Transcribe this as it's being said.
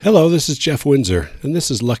Hello, this is Jeff Windsor, and this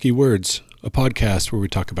is Lucky Words, a podcast where we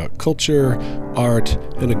talk about culture, art,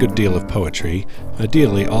 and a good deal of poetry,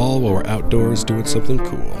 ideally all while we're outdoors doing something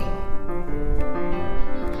cool.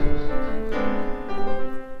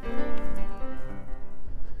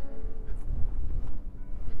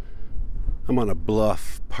 I'm on a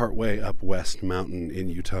bluff partway up West Mountain in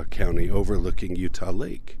Utah County overlooking Utah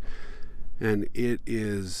Lake, and it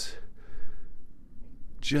is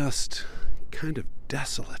just kind of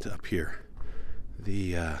desolate up here.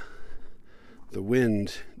 The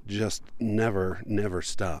wind just never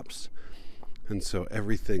stops, and so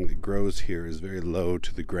everything that grows here is very low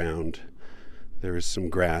to the ground. There is some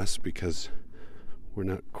grass because we're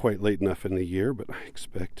not quite late enough in the year, but I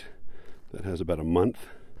expect that has about a month.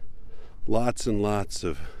 Lots and lots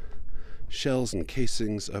of shells and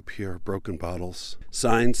casings up here, broken bottles,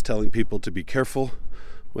 signs telling people to be careful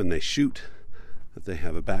when they shoot, that they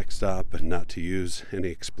have a backstop and not to use any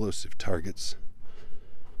explosive targets.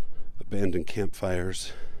 Abandoned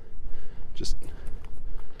campfires, just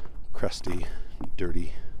crusty,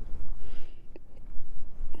 dirty.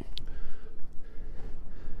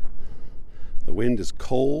 The wind is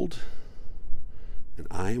cold, and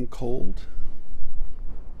I am cold.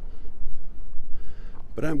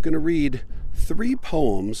 But I'm going to read 3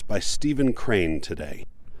 poems by Stephen Crane today.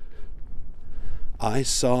 I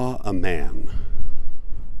saw a man.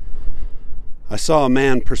 I saw a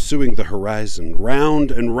man pursuing the horizon. Round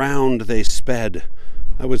and round they sped.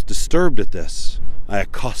 I was disturbed at this. I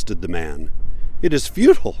accosted the man. "It is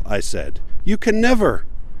futile," I said. "You can never."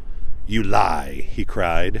 "You lie," he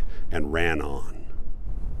cried, and ran on.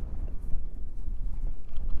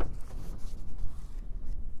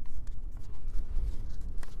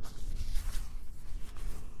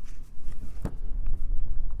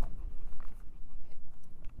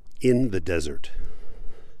 In the desert.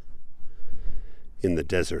 In the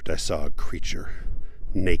desert I saw a creature,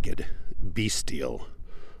 naked, bestial,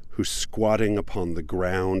 who squatting upon the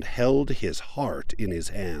ground held his heart in his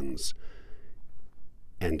hands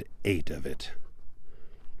and ate of it.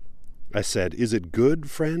 I said, "Is it good,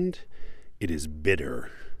 friend?" "It is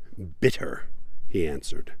bitter, bitter," he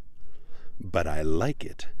answered. "But I like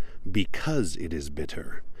it because it is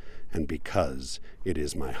bitter and because it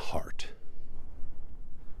is my heart."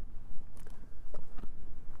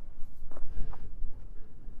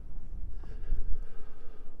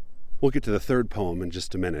 We'll get to the third poem in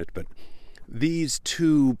just a minute, but these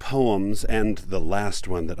 2 poems and the last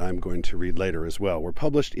one that I'm going to read later as well were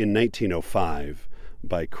published in 1905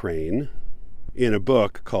 by Crane in a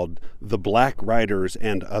book called The Black Riders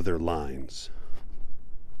and Other Lines.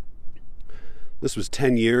 This was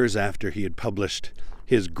 10 years after he had published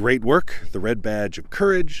his great work, The Red Badge of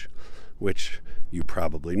Courage, which you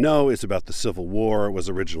probably know is about the Civil War. It was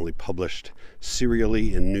originally published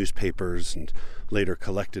serially in newspapers and later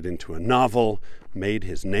collected into a novel, made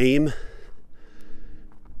his name.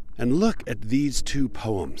 And look at these 2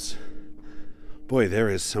 poems. Boy, there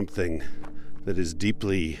is something that is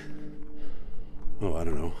deeply,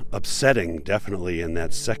 upsetting, definitely, in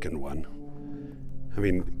that second one. I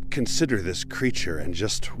mean, consider this creature and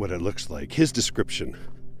just what it looks like. His description: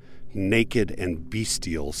 naked and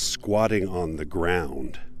bestial, squatting on the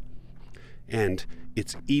ground. And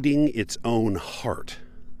it's eating its own heart.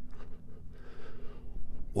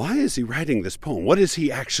 Why is he writing this poem? What is he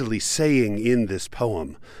actually saying in this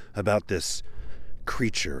poem about this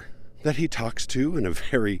creature that he talks to in a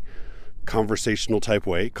very conversational type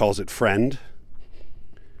way, calls it friend?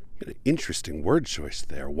 An interesting word choice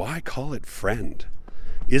there. Why call it friend?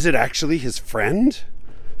 Is it actually his friend?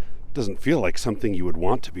 Doesn't feel like something you would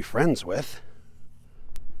want to be friends with.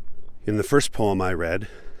 In the first poem I read,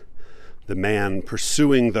 the man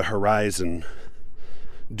pursuing the horizon,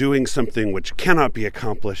 doing something which cannot be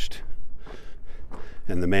accomplished,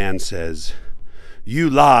 and the man says, "You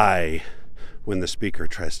lie," when the speaker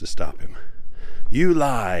tries to stop him. "You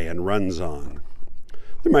lie," and runs on.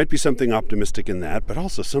 There might be something optimistic in that, but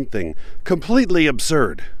also something completely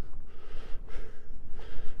absurd.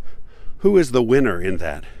 Who is the winner in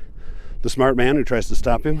that? The smart man who tries to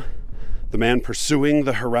stop him? The man pursuing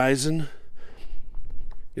the horizon?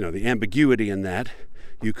 The ambiguity in that,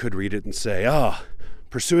 you could read it and say,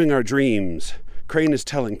 pursuing our dreams. Crane is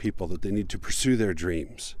telling people that they need to pursue their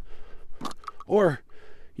dreams. Or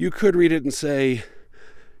you could read it and say,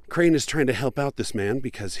 Crane is trying to help out this man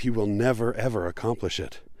because he will never, ever accomplish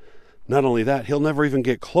it. Not only that, he'll never even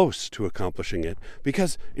get close to accomplishing it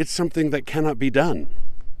because it's something that cannot be done.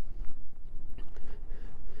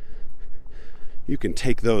 You can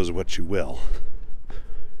take those what you will.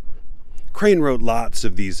 Crane wrote lots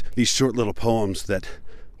of these short little poems that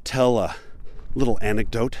tell a little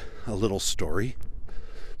anecdote, a little story.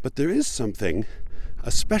 But there is something,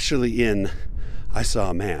 especially in I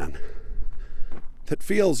Saw a Man, that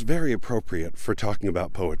feels very appropriate for talking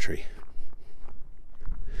about poetry.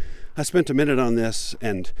 I spent a minute on this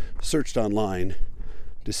and searched online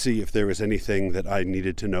to see if there was anything that I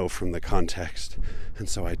needed to know from the context. And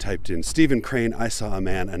so I typed in Stephen Crane, I Saw a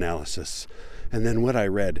Man analysis. And then what I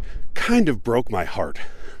read kind of broke my heart.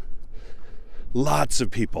 Lots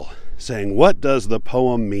of people saying, what does the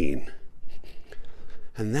poem mean?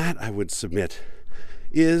 And that, I would submit,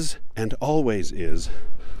 is, and always is,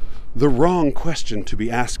 the wrong question to be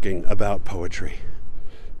asking about poetry.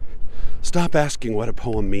 Stop asking what a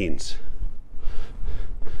poem means.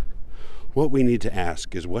 What we need to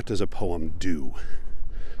ask is, what does a poem do?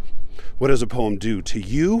 What does a poem do to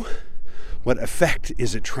you? What effect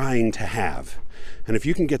is it trying to have? And if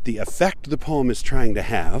you can get the effect the poem is trying to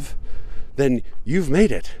have, then you've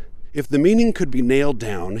made it. If the meaning could be nailed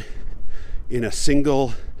down in a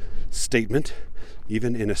single statement,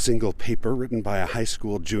 even in a single paper written by a high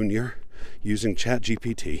school junior using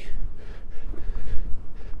ChatGPT,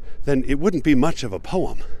 then it wouldn't be much of a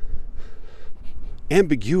poem.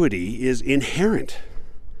 Ambiguity is inherent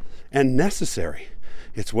and necessary.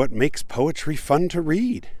 It's what makes poetry fun to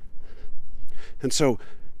read. And so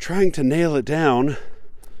trying to nail it down,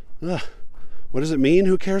 what does it mean?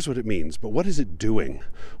 Who cares what it means? But what is it doing?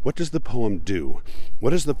 What does the poem do?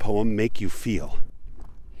 What does the poem make you feel?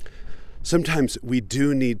 Sometimes we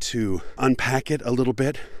do need to unpack it a little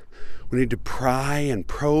bit. We need to pry and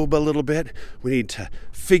probe a little bit. We need to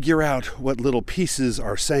figure out what little pieces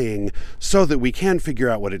are saying so that we can figure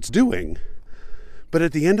out what it's doing. But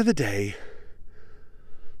at the end of the day,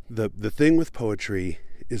 the thing with poetry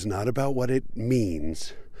is not about what it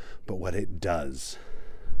means, but what it does.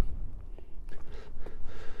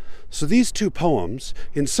 So these two poems,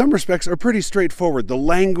 in some respects, are pretty straightforward. The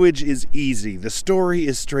language is easy. The story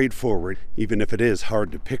is straightforward, even if it is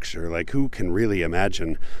hard to picture. Like, who can really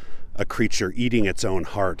imagine a creature eating its own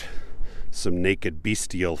heart, some naked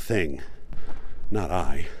bestial thing? Not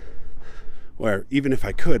I. Or even if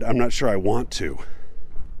I could, I'm not sure I want to.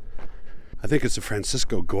 I think it's a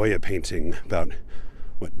Francisco Goya painting about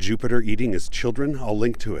Jupiter eating his children. I'll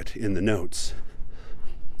link to it in the notes.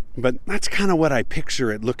 But that's kind of what I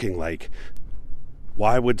picture it looking like.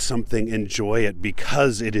 Why would something enjoy it?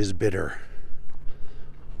 Because it is bitter.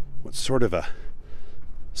 What sort of a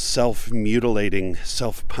self-mutilating,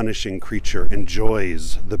 self-punishing creature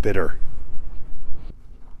enjoys the bitter?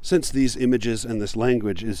 Since these images and this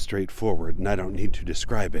language is straightforward and I don't need to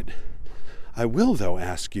describe it, I will, though,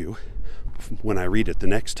 ask you, when I read it the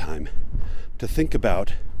next time, to think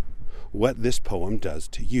about what this poem does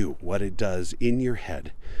to you, what it does in your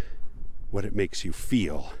head, what it makes you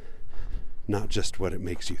feel, not just what it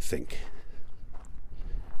makes you think.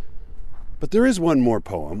 But there is one more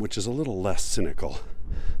poem, which is a little less cynical,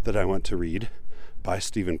 that I want to read by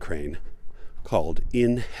Stephen Crane, called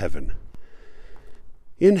In Heaven.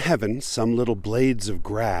 In heaven, some little blades of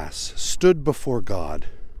grass stood before God.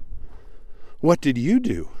 What did you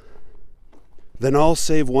do? Then all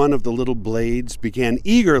save one of the little blades began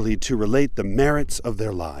eagerly to relate the merits of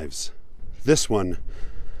their lives. This one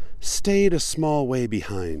stayed a small way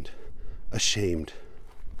behind, ashamed.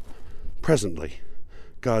 Presently,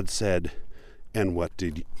 God said, "And what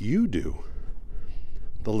did you do?"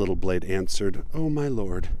 The little blade answered, "Oh, my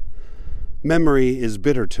Lord, memory is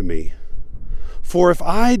bitter to me. For if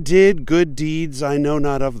I did good deeds, I know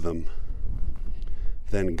not of them."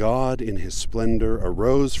 Then God in his splendor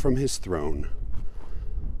arose from his throne.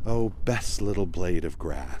 "Oh, best little blade of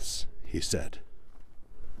grass," he said.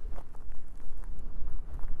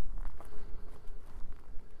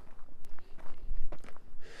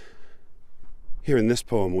 Here in this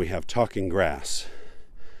poem we have talking grass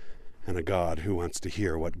and a God who wants to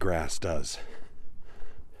hear what grass does.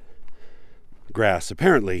 Grass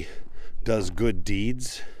apparently does good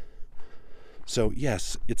deeds. So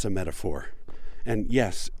yes, it's a metaphor. And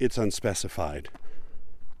yes, it's unspecified.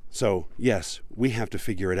 So yes, we have to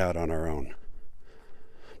figure it out on our own.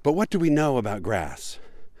 But what do we know about grass?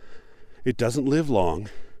 It doesn't live long.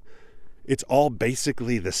 It's all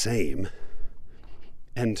basically the same.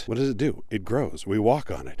 And what does it do? It grows. We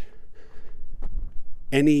walk on it.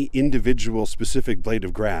 Any individual specific blade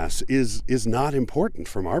of grass is not important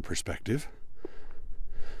from our perspective.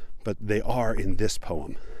 But they are in this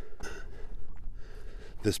poem.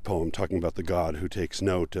 This poem talking about the God who takes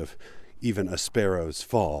note of even a sparrow's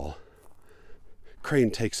fall.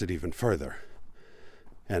 Crane takes it even further.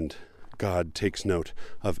 And God takes note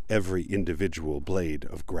of every individual blade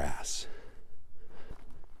of grass.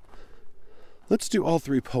 Let's do all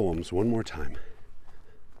 3 poems one more time.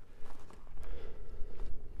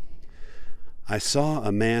 I saw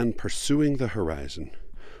a man pursuing the horizon.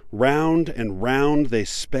 Round and round they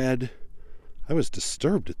sped. I was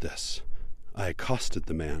disturbed at this. I accosted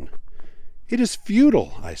the man. "It is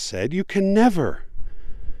futile," I said. "You can never."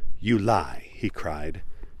 "You lie," he cried,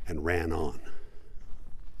 and ran on.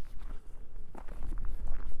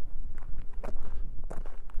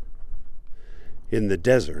 In the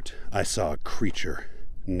desert, I saw a creature,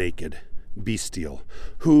 naked, bestial,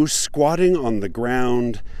 who, squatting on the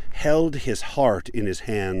ground, held his heart in his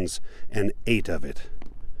hands and ate of it.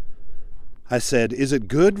 I said, "Is it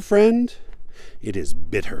good, friend?" "It is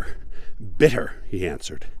bitter, bitter," he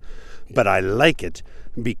answered. "But I like it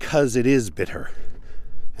because it is bitter,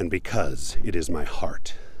 and because it is my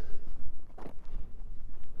heart."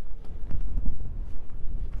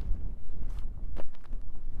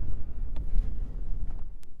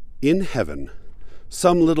 In heaven,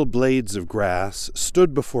 some little blades of grass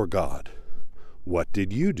stood before God. What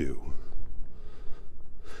did you do?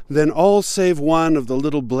 Then all save one of the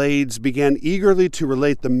little blades began eagerly to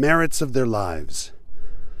relate the merits of their lives.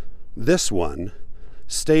 This one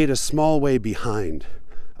stayed a small way behind,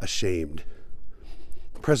 ashamed.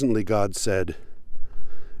 Presently God said,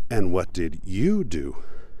 "And what did you do?"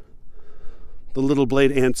 The little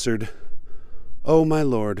blade answered, "Oh, my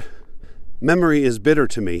Lord, memory is bitter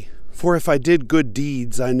to me, for if I did good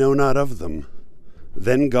deeds, I know not of them."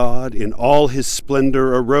 Then God, in all his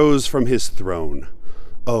splendor, arose from his throne.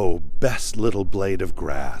 "Oh, best little blade of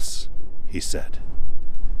grass," he said.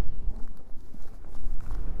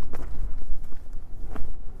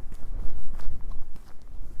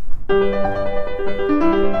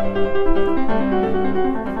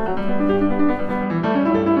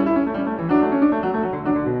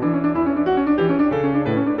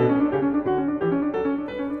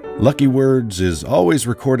 Lucky Words is always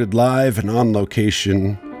recorded live and on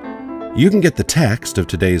location. You can get the text of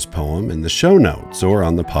today's poem in the show notes or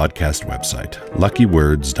on the podcast website,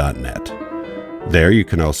 luckywords.net. There you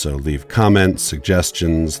can also leave comments,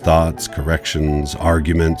 suggestions, thoughts, corrections,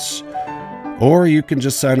 arguments, or you can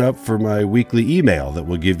just sign up for my weekly email that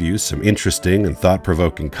will give you some interesting and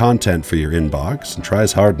thought-provoking content for your inbox and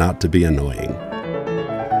tries hard not to be annoying.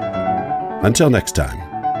 Until next time.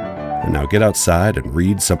 And now get outside and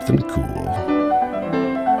read something cool.